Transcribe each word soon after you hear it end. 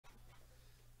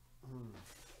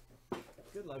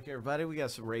Good luck, everybody. We got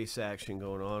some race action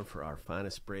going on for our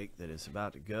finest break that is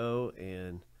about to go.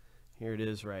 And here it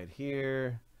is right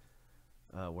here,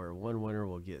 where one winner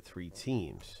will get 3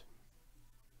 teams.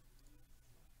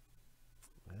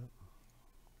 Well,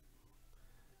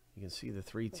 you can see the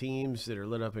 3 teams that are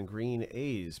lit up in green: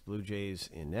 A's, Blue Jays,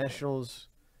 and Nationals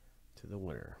to the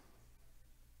winner.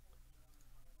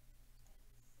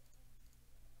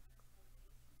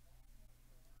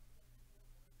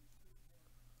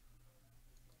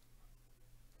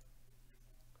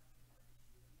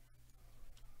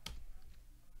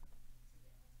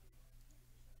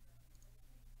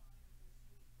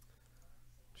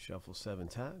 Shuffle 7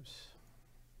 times.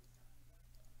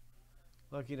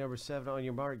 Lucky number 7 on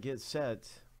your mark, get set,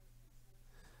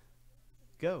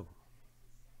 go.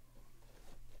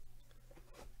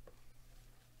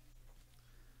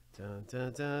 Dun,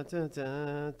 dun, dun, dun,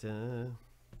 dun, dun.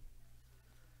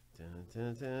 Dun,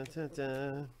 dun, dun, dun,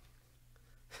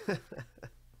 dun.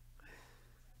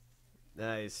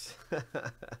 Nice. Dun,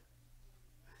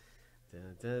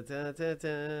 dun, dun, dun,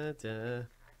 dun, dun.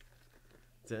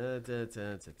 Dun, dun,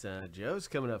 dun, dun, dun. Joe's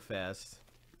coming up fast.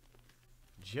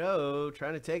 Joe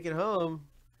trying to take it home.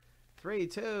 3,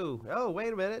 2. Oh,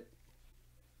 wait a minute.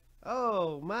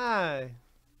 Oh, my.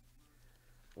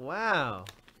 Wow.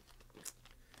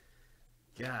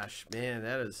 Gosh, man,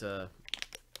 that is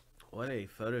what a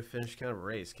photo finish kind of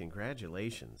race.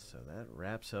 Congratulations. So that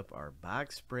wraps up our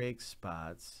box break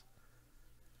spots.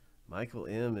 Michael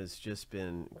M has just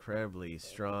been incredibly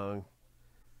strong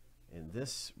in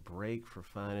this break for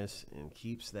finest and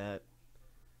keeps that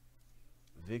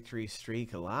victory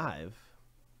streak alive.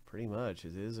 Pretty much,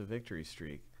 it is a victory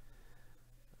streak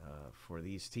for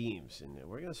these teams. And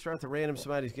we're going to start the random.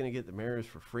 Somebody's going to get the mirrors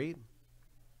for free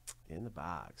in the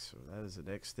box. So that is the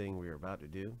next thing we are about to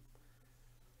do.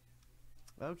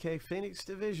 Okay, Phoenix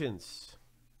divisions.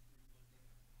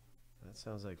 That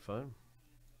sounds like fun.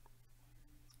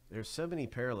 There's so many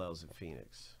parallels in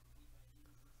Phoenix.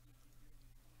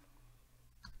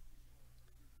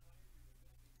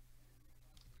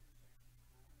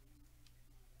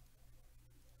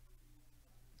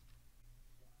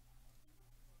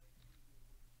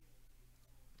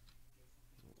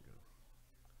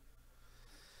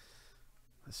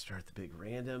 Let's start the big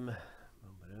random.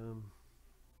 Boom.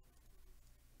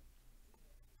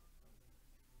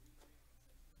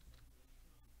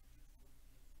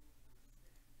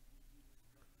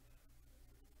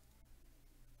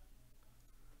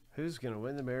 Who's going to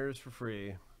win the mirrors for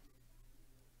free?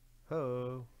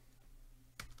 Ho.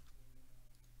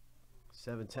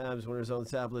 7 times. Winners on the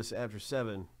top list after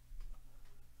 7.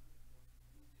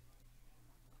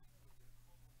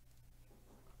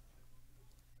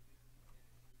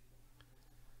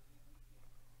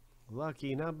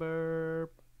 Lucky number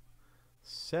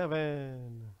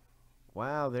 7.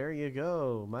 Wow, there you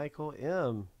go. Michael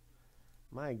M.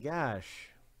 My gosh.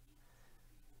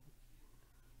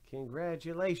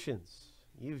 Congratulations.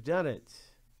 You've done it.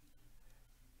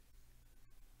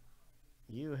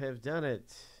 You have done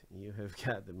it. You have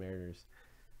got the Mariners.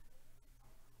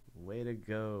 Way to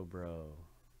go, bro.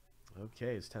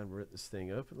 Okay, it's time to rip this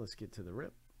thing open. Let's get to the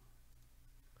rip.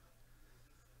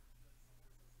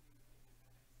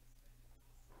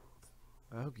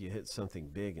 I hope you hit something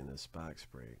big in this box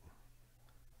break.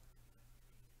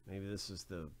 Maybe this is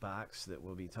the box that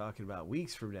we'll be talking about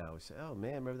weeks from now. We say, oh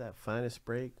man, remember that finest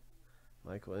break?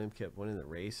 Michael M kept winning the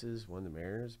races, won the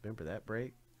Mariners. Remember that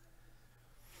break?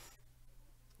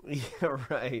 Yeah,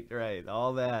 right.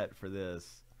 All that for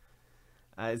this.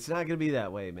 It's not going to be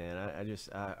that way, man.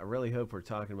 I really hope we're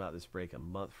talking about this break a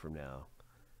month from now.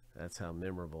 That's how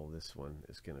memorable this one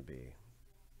is going to be.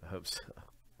 I hope so.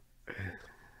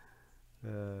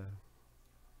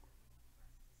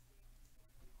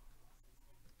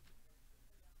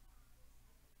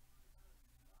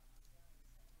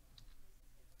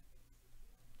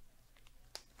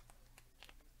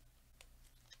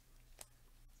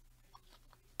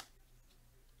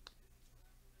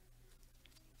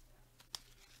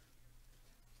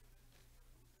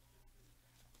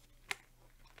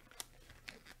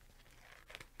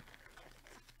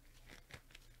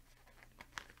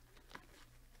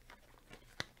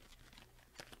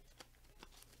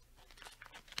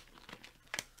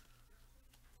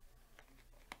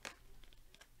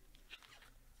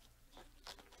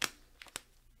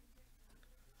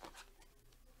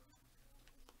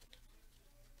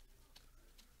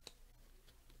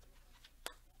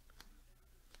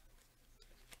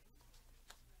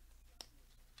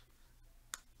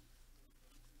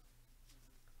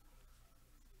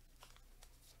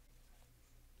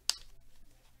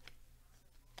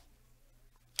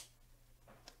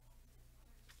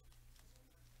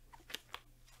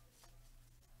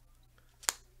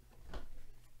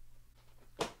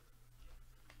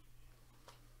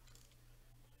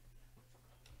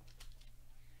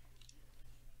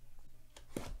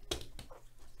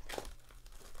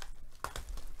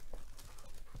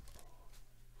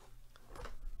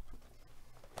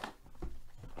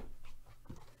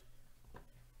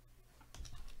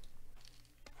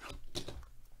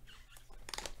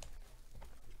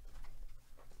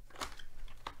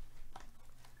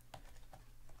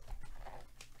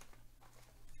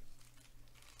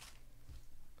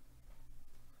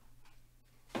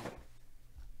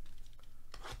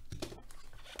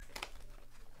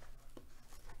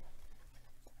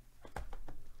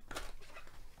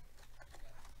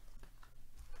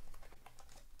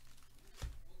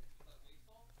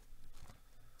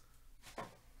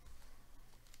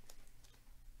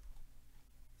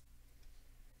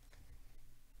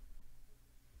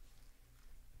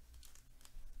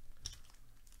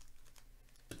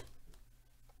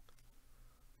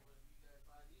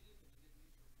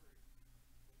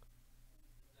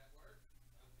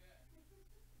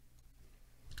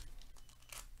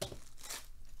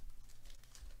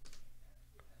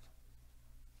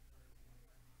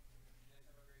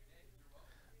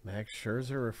 Max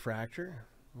Scherzer refractor.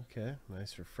 Okay,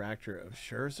 nice refractor of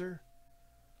Scherzer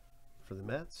for the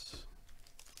Mets.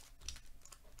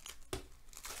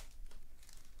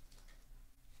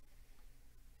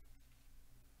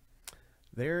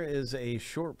 There is a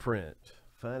short print,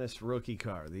 finest rookie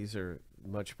card. These are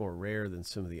much more rare than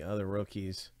some of the other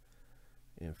rookies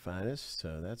in finest,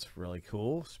 so that's really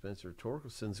cool. Spencer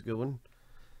Torkelson's a good one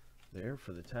there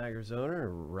for the Tigers owner,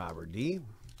 Robert D.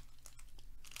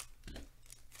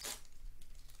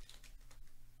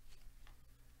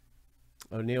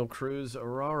 O'Neal Cruz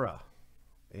Aurora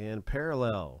and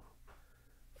parallel,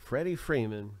 Freddie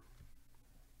Freeman,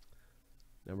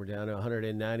 number down to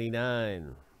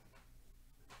 199.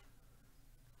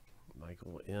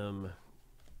 Michael M.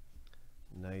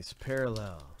 Nice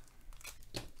parallel.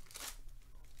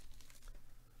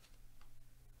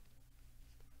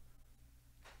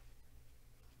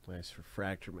 Nice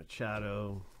refractor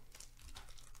Machado.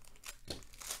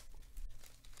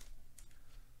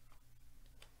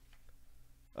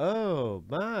 Oh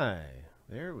my,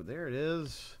 there it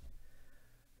is.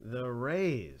 The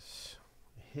Rays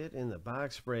hit in the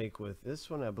box break with this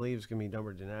one. I believe is going to be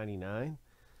numbered to 99.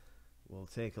 We'll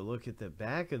take a look at the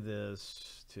back of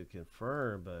this to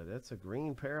confirm, but that's a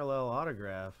green parallel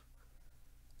autograph.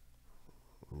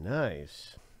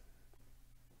 Nice.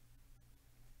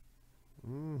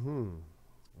 I'm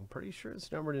pretty sure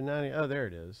it's numbered to 90. Oh, there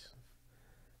it is.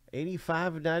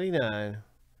 85 of 99.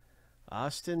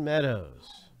 Austin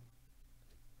Meadows.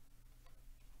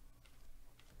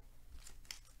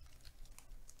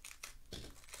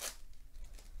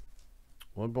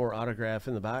 One more autograph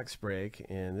in the box break,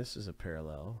 and this is a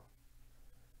parallel.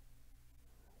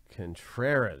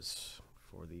 Contreras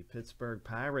for the Pittsburgh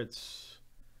Pirates.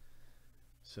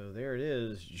 So there it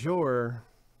is. Jor.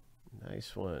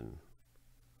 Nice one.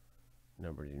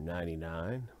 Number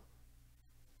 99.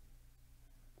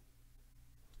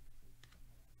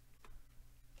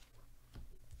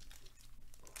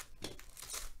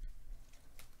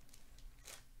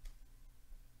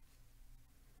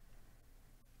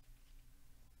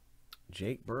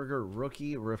 Jake Berger,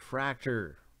 rookie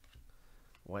refractor,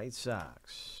 White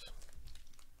Sox.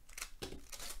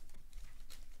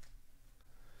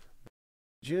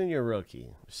 Junior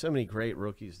rookie. So many great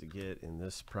rookies to get in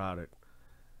this product.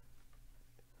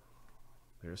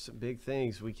 There's some big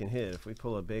things we can hit. If we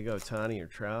pull a big Ohtani or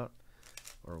Trout,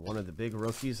 or one of the big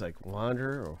rookies like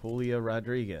Wander or Julio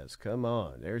Rodriguez. Come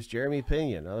on. There's Jeremy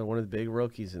Pena, another one of the big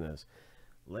rookies in this.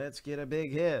 Let's get a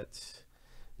big hit.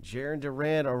 Jarren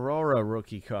Duran Aurora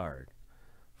rookie card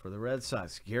for the Red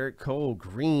Sox. Garrett Cole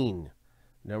green,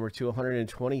 number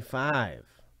 225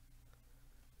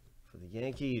 for the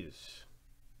Yankees.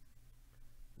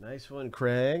 Nice one,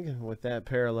 Craig, with that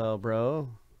parallel, bro.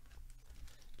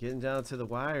 Getting down to the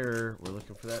wire. We're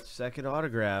looking for that second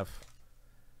autograph.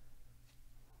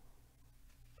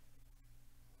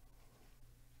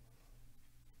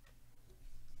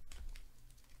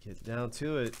 Get down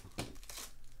to it.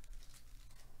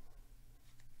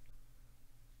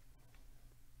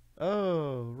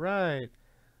 Oh, right.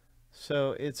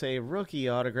 So it's a rookie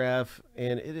autograph,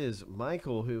 and it is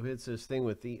Michael who hits this thing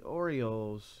with the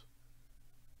Orioles.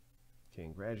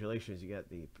 Congratulations. You got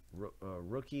the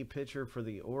rookie pitcher for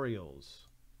the Orioles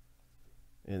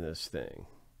in this thing.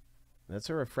 That's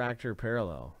a refractor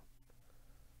parallel.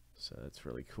 So that's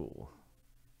really cool.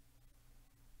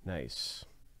 Nice.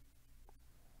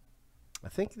 I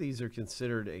think these are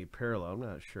considered a parallel. I'm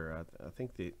not sure. I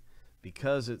think that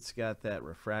because it's got that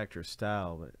refractor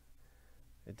style, but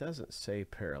it doesn't say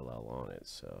parallel on it,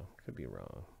 so could be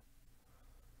wrong.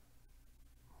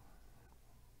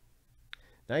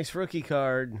 Nice rookie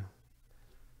card.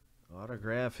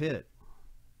 Autograph hit.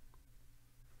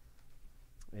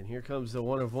 And here comes the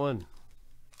one of one.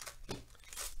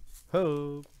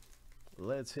 Ho!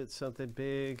 Let's hit something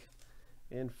big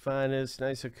and finest.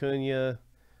 Nice Acuna.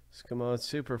 Come on,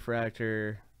 Super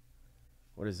Fractor.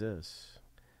 What is this?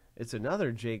 It's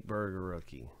another Jake Berger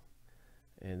rookie.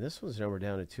 And this one's numbered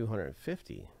down to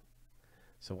 250.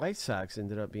 So White Sox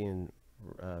ended up being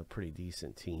a pretty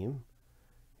decent team.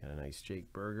 Got a nice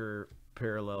Jake Berger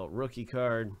parallel rookie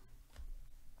card.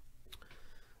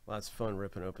 Lots of fun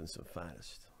ripping open some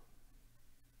finest.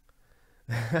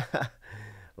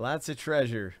 Lots of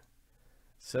treasure.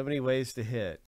 So many ways to hit.